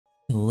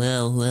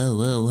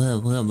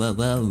Whoa.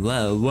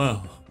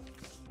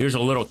 Here's a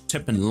little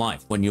tip in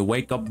life. When you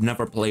wake up,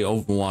 never play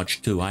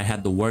Overwatch 2. I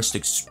had the worst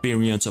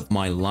experience of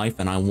my life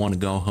and I want to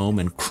go home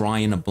and cry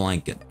in a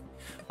blanket.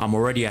 I'm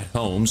already at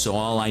home, so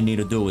all I need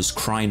to do is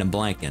cry in a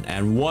blanket.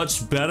 And what's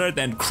better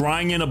than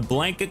crying in a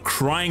blanket?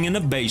 Crying in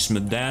a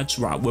basement. That's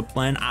right, we're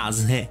playing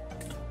Aztec.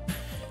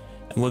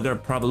 And we're gonna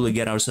probably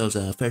get ourselves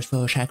a first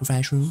floor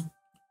sacrifice room.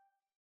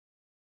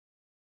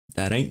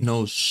 That ain't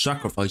no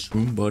sacrifice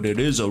room, but it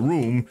is a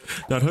room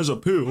that has a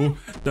pill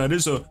that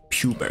is a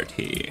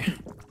puberty.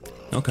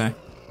 Okay,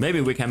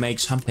 maybe we can make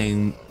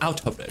something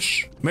out of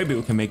this. Maybe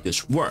we can make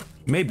this work.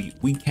 Maybe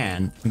we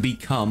can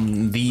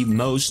become the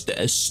most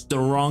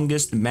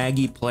strongest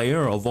Maggie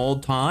player of all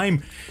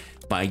time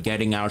by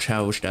getting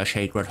ourselves the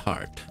Sacred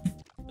Heart.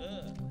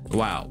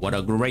 Wow, what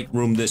a great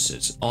room this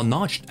is. Oh,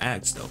 notched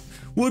axe though.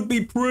 Would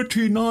be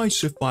pretty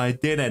nice if I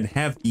didn't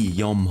have the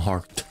Yum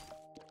Heart.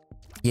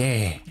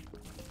 Yeah.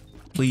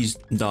 Please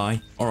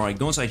die. Alright,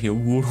 go inside here.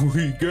 What do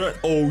we get?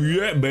 Oh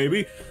yeah,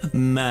 baby.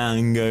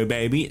 Mango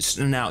baby.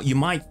 So now, you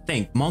might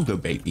think, Mango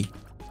baby,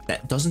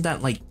 doesn't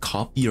that like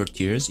copy your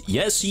tears?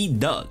 Yes, he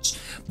does.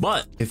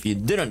 But if you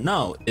didn't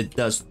know, it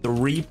does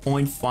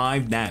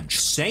 3.5 damage.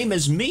 Same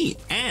as me.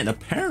 And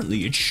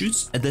apparently it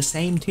shoots at the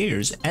same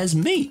tears as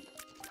me.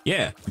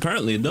 Yeah,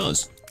 apparently it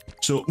does.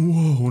 So,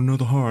 whoa,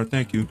 another heart,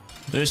 thank you.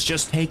 Let's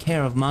just take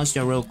care of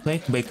Monster real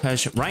quick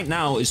because right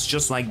now it's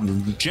just like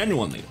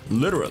genuinely,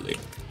 literally.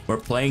 We're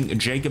playing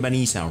Jacob and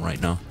Esau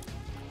right now.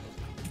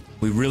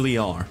 We really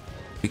are.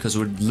 Because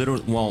we're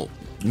literally, well,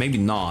 maybe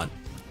not.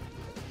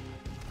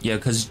 Yeah,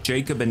 because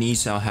Jacob and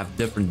Esau have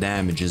different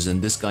damages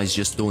and this guy's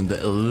just doing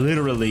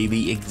literally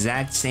the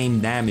exact same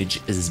damage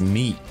as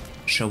me.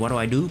 So what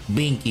do?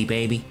 Binky,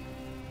 baby.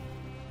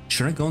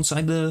 Should I go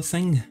inside the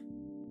thing?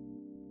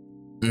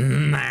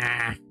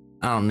 Nah.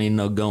 I don't need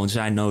no go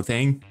inside no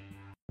thing.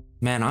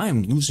 Man, I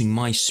am losing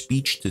my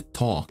speech to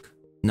talk.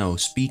 No,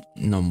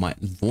 my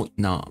voice,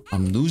 nah,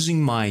 I'm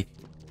losing my,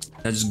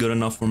 that's good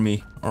enough for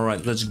me.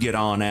 Alright, let's get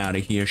on out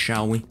of here,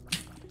 shall we?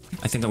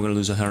 I think I'm gonna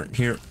lose a heart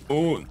here.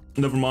 Oh,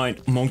 never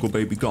mind, Mongo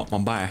baby got my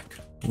back.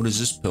 What is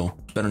this pill?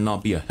 Better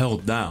not be a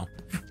held down.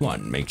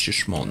 What makes you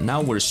small?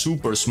 Now we're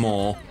super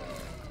small.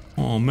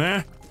 Oh,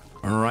 man.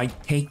 Alright,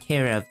 take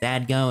care of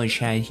that guy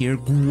inside here.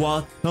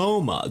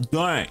 Glaucoma,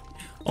 dang.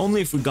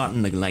 Only if we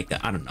gotten like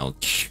I don't know,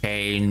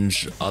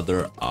 Kane's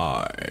other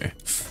eye.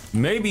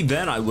 Maybe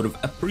then I would have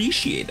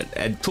appreciated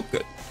and took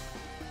it.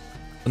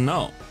 But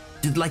no.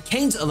 Like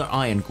Kane's other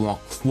eye and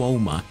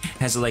glaucoma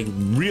has like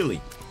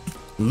really,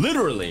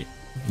 literally,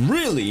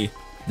 really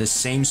the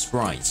same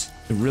sprites.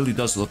 It really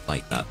does look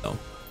like that though.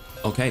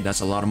 Okay, that's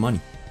a lot of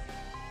money.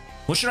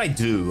 What should I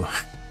do?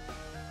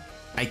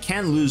 I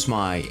can lose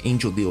my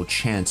Angel Deal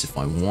chance if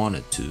I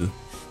wanted to.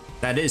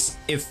 That is,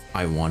 if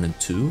I wanted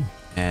to.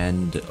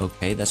 And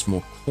okay, that's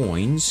more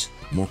coins.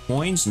 More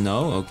coins?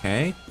 No,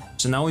 okay.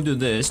 So now we do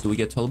this. Do we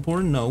get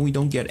teleported? No, we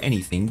don't get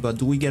anything. But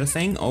do we get a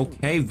thing?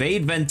 Okay,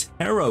 Vade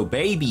Ventero,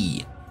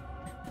 baby.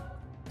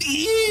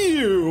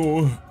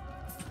 Ew.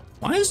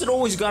 Why is it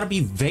always gotta be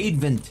Vade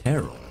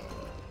Ventero?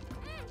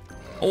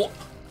 Oh,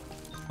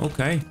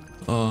 okay.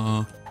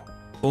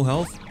 Full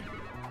health.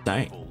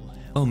 Dang.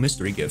 Oh,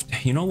 mystery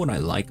gift. You know what I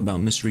like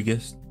about mystery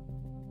gifts?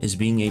 Is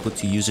being able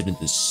to use it in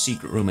the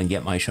secret room and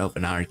get myself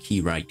an R key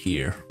right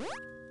here.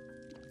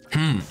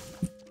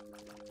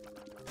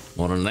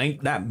 Well, it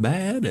ain't that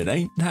bad. It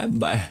ain't that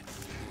bad.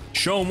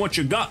 Show him what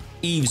you got,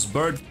 Eve's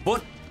bird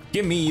foot.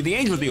 Give me the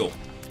Angel Deal.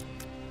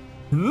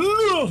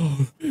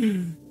 No!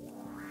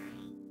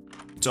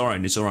 It's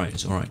alright, it's alright,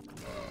 it's alright.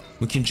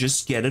 We can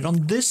just get it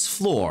on this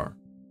floor.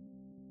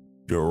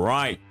 You're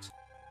right.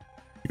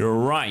 You're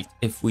right.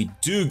 If we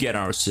do get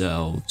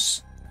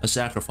ourselves a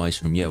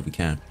sacrifice room, yeah, we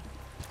can.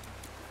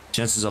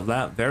 Chances of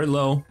that, very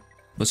low.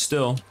 But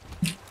still,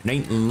 it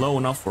ain't low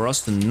enough for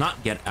us to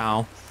not get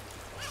Ow.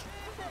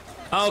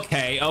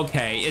 Okay,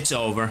 okay, it's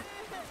over.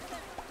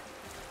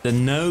 The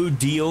no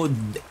deal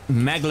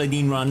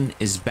Megalodon run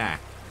is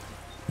back.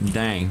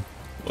 Dang.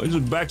 Why is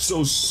it back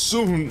so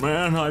soon,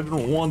 man? I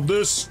don't want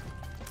this.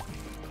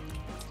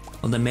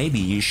 Well, then maybe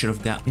you should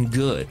have gotten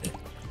good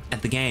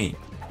at the game.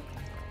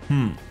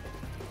 I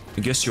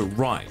guess you're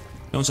right.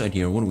 Outside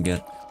here, what do we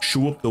get?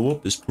 Show up the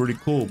whoop is pretty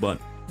cool,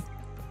 but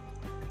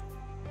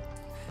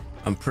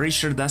I'm pretty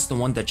sure that's the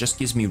one that just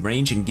gives me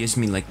range and gives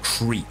me like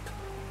creep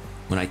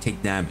when I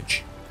take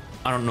damage.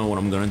 I don't know what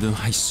I'm gonna do.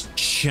 I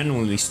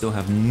genuinely still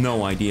have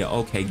no idea.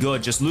 Okay,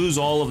 good. Just lose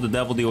all of the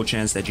Devil Deal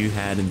chance that you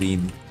had in the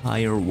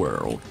entire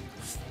world.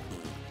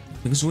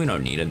 Because we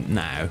don't need it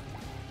now.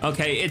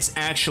 Okay, it's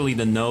actually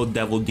the no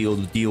Devil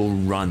Deal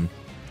run.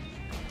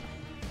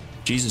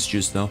 Jesus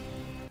juice though.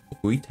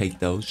 We take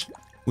those.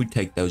 We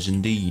take those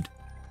indeed.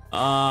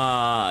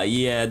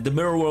 Yeah, the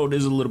mirror world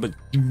is a little bit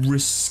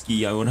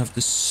risky, I would have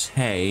to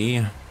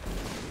say.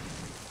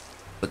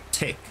 But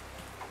tick.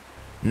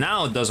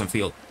 Now it doesn't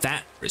feel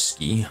that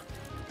risky.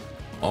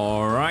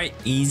 Alright,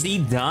 easy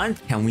done.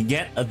 Can we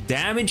get a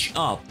damage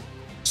up?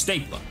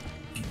 Stapler.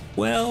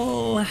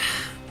 Well,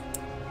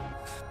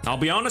 I'll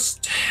be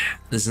honest,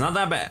 it's not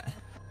that bad.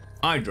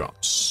 Eye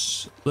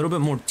drops. A little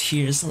bit more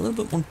tears. A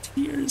little bit more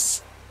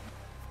tears.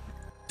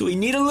 Do we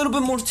need a little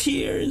bit more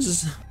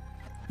tears?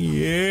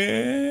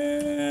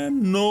 Yeah.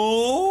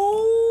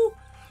 No.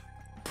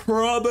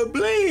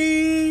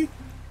 Probably.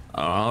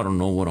 I don't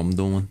know what I'm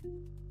doing.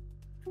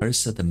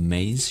 Curse of the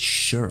Maze?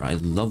 Sure, I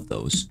love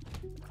those.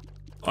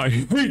 I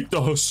hate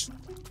those.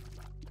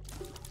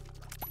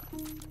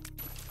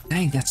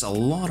 Dang, that's a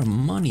lot of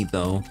money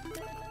though.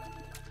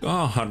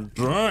 God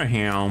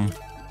damn.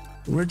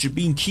 Where'd you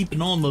been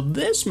keeping all of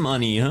this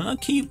money, huh,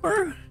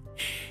 Keeper?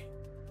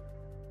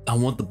 I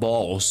want the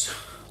balls.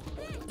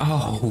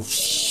 Oh,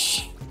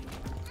 shit.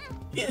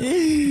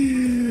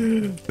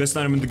 Best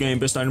item in the game,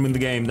 best item in the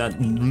game. That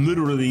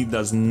literally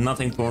does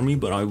nothing for me,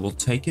 but I will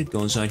take it.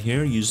 Go inside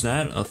here, use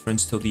that.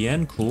 Friends till the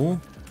end,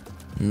 cool.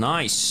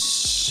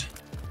 Nice.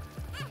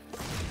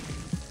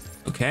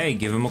 Okay,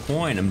 give him a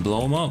coin and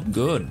blow him up.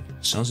 Good.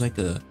 Sounds like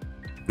a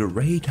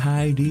great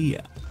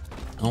idea.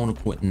 I want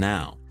to quit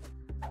now.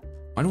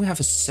 Why do we have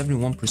a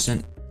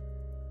 71%?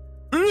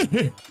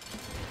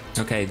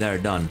 Okay, they're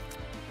done.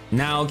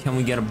 Now can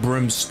we get a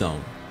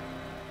brimstone?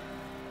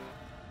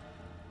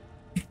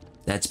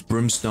 That's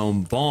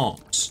brimstone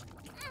bombs.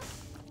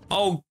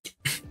 Oh.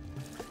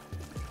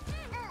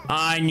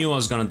 I knew I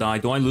was gonna die.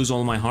 Do I lose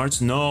all my hearts?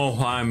 No,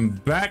 I'm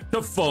back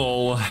to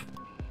full.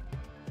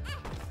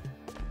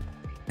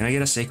 Can I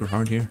get a sacred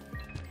heart here?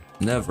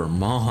 Never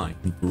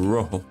mind,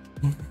 bro.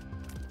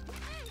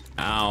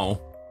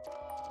 Ow.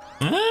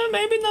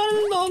 Maybe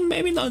not.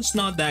 Maybe not. It's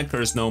not that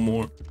cursed no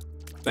more.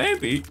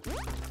 Maybe.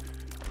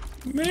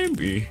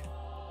 Maybe.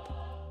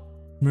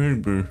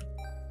 Maybe.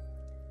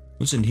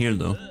 What's in here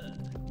though?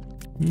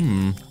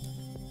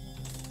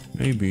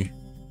 Maybe.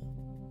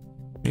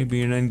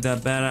 Maybe it ain't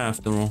that bad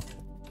after all.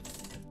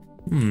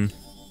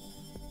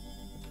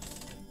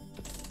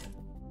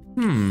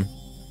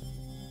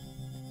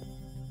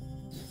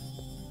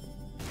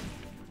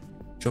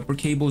 Chopper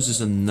cables is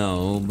a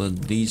no,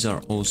 but these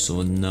are also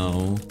a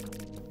no.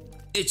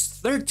 It's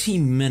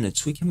 13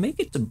 minutes. We can make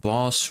it to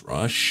boss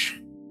rush.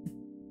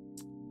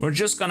 We're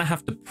just gonna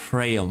have to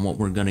pray on what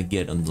we're gonna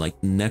get on like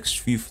the next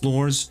few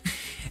floors.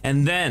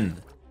 And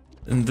then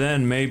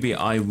maybe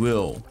I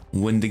will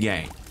win the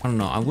game. I don't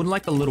know. I would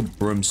like a little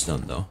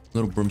brimstone though.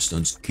 Little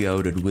brimstone's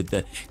goated with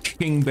the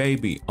king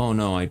baby. Oh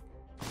no, I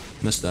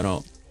messed that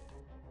up.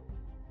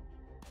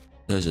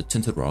 There's a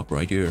tinted rock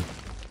right here.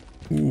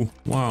 Ooh,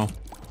 wow.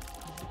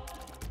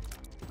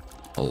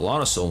 A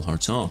lot of soul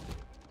hearts, huh?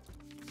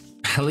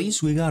 At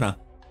least we got a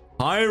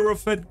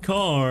Hierophant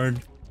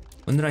card.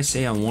 When did I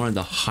say I wanted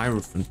the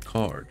Hierophant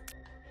card?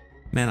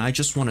 Man, I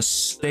just want a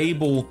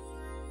stable...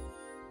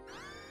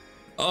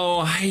 Oh,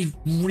 I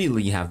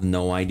really have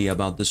no idea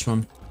about this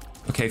one.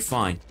 Okay,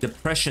 fine.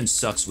 Depression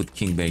sucks with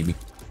King Baby.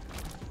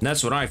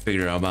 That's what I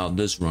figured out about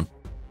this run.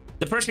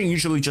 Depression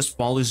usually just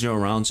follows you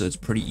around, so it's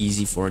pretty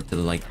easy for it to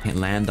like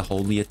land the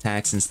holy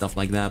attacks and stuff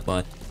like that.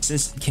 But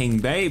since King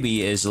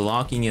Baby is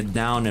locking it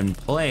down in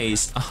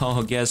place,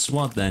 oh, guess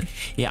what then?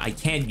 Yeah, I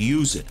can't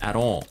use it at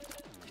all.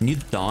 Can you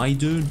die,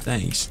 dude?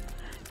 Thanks.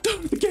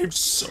 The game's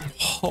so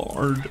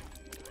hard.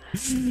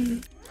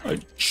 I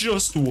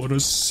just want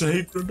a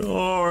sacred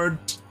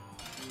heart.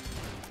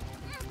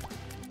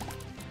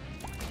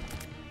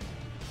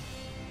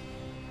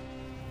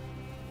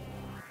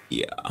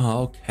 Yeah,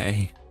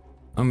 okay.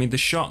 I mean, the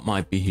shop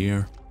might be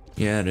here.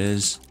 Yeah, it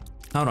is.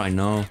 How'd I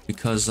know?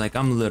 Because, like,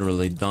 I'm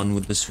literally done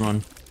with this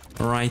run.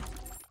 Alright.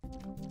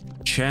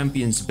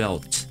 Champion's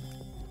Belt.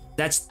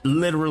 That's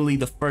literally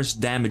the first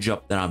damage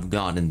up that I've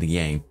got in the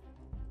game.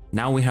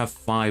 Now we have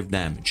 5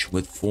 damage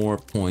with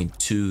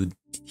 4.2.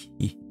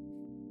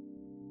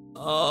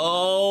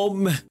 Oh,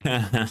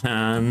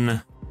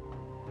 man.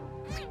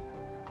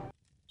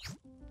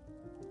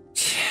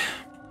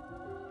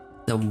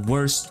 The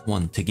worst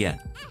one to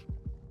get.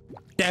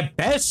 The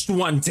best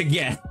one to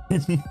get.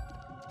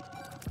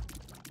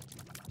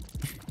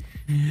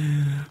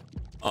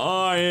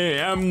 I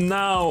am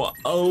now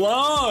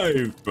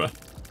alive.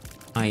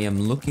 I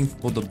am looking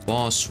for the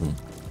boss room.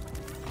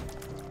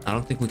 I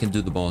don't think we can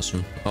do the boss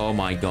room. Oh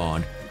my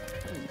god.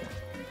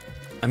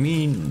 I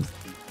mean,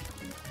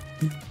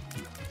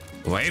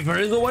 wafer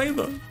is a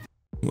wafer.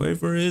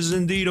 Wafer is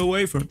indeed a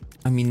wafer.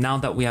 I mean, now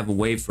that we have a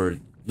wafer,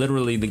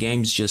 literally the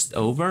game's just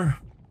over.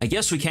 I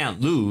guess we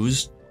can't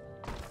lose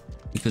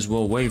because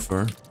we'll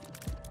wafer.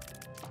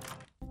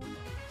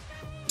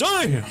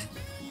 Damn!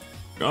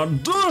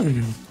 God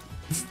damn!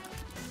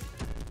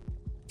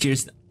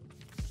 Cheers.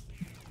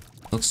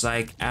 Looks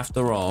like,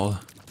 after all,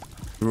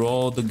 through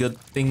all the good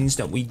things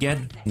that we get,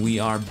 we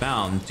are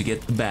bound to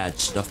get the bad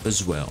stuff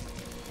as well.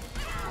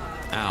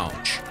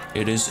 Ouch.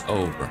 It is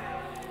over.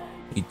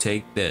 We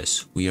take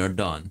this. We are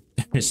done.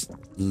 There's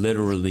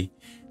literally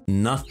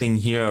nothing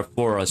here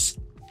for us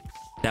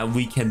that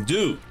we can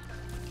do.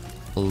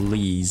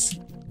 Please.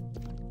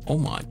 Oh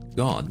my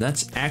god,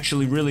 that's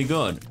actually really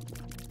good.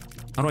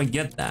 How do I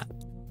get that?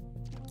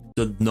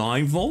 The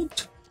 9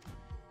 volt?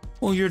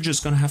 Well, you're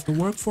just gonna have to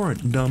work for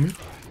it, dummy.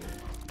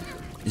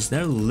 Is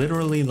there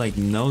literally like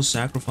no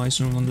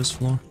sacrifice room on this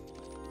floor?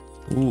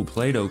 Ooh,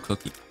 Play-Doh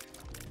cookie.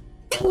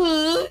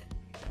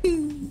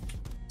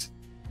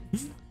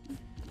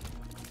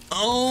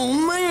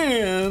 Oh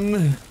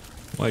man!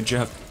 Why'd you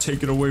have to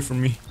take it away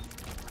from me?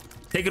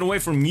 Take it away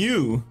from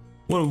you?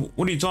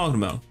 What are you talking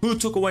about? Who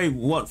took away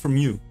what from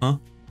you, huh?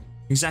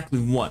 Exactly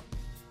what?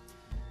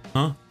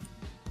 Huh?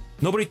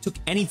 Nobody took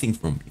anything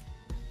from me.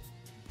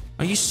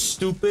 Are you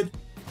stupid?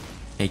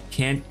 I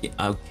can't get...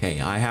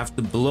 Okay, I have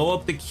to blow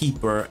up the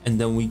keeper, and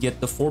then we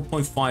get the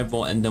 4.5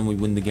 volt, and then we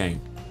win the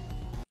game.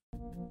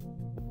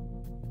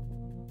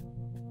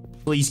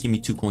 Please give me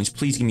 2 coins.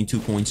 Please give me 2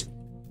 coins.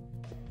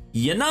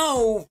 You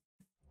know...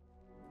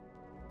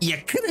 You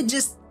could have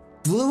just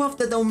blew up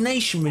the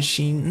donation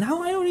machine.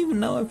 Now I don't even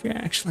know if you're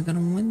actually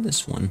gonna win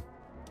this one.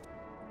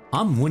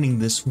 I'm winning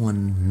this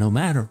one no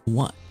matter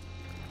what.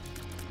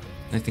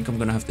 I think I'm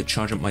gonna have to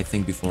charge up my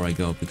thing before I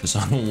go, because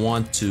I don't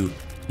want to,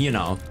 you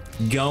know,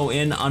 go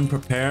in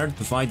unprepared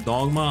to fight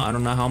Dogma. I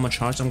don't know how much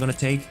hearts I'm gonna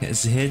take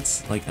as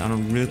hits. Like, I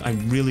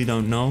really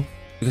don't know,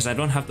 because I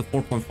don't have the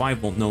 4.5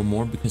 volt no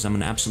more, because I'm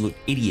an absolute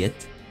idiot.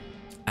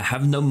 I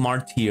have no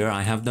Martyr,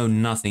 I have no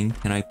nothing.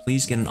 Can I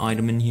please get an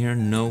item in here?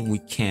 No, we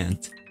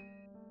can't.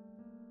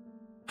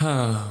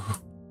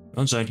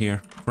 Outside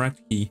here.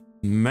 Correct key.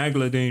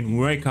 Megalodon,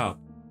 wake up.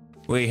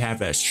 We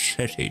have a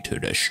city to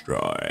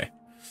destroy.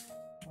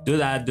 Do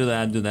that, do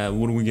that, do that.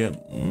 What do we get?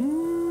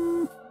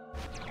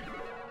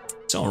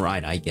 It's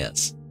alright, I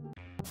guess.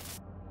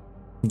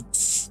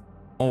 It's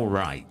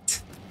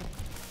alright.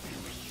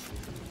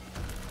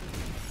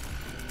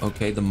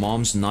 Okay, the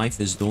mom's knife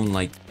is doing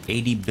like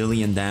 80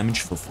 billion damage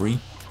for free.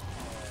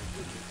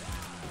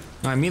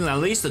 I mean, at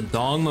least the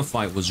Dogma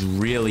fight was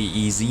really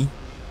easy.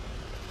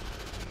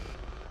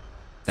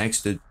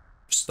 Thanks to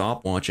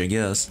stopwatch, I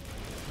guess.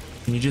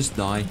 Can you just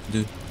die,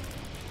 dude?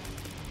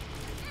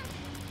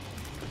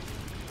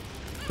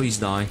 Please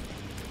die.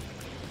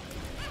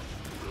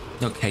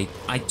 Okay,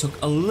 I took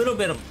a little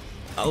bit of...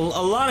 A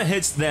lot of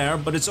hits there,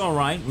 but it's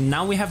alright.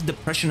 Now we have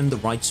Depression in the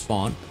right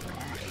spot.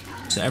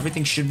 So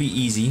everything should be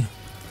easy.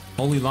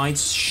 Holy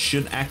Lights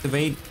should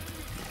activate.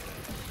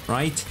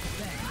 Right?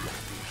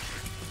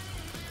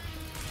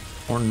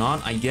 Or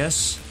not, I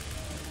guess.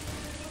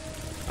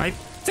 I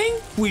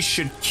think we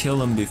should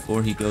kill him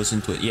before he goes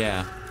into it.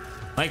 Yeah.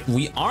 Like,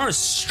 we are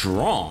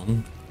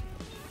strong.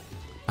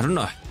 I don't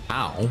know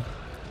how.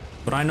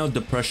 But I know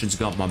Depression's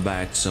got my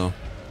back, so...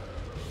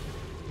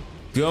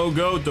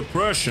 Go,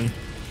 Depression!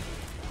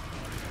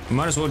 We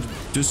might as well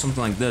do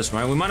something like this,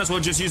 right? We might as well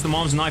just use the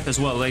mom's knife as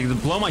well. Like,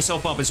 blow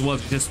myself up as well.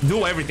 Just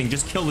do everything.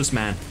 Just kill this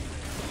man.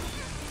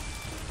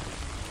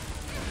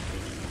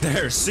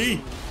 There,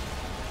 see?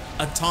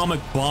 Atomic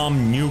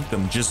bomb nuked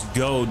him. Just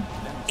go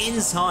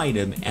inside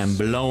him and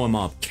blow him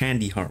up.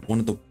 Candy Heart. One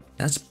of the...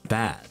 That's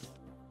bad.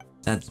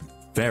 That's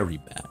very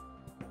bad.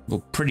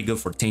 Well, pretty good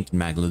for Tainted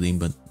Megalodon,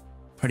 but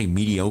pretty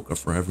mediocre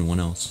for everyone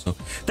else. So,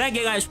 thank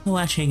you guys for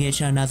watching. It's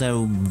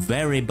another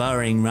very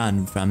boring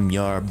run from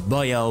your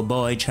boy, oh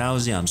boy,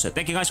 Charles Young. So,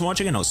 thank you guys for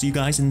watching, and I'll see you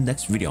guys in the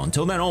next video.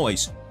 Until then,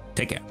 always,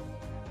 take care.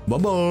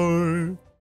 Bye-bye.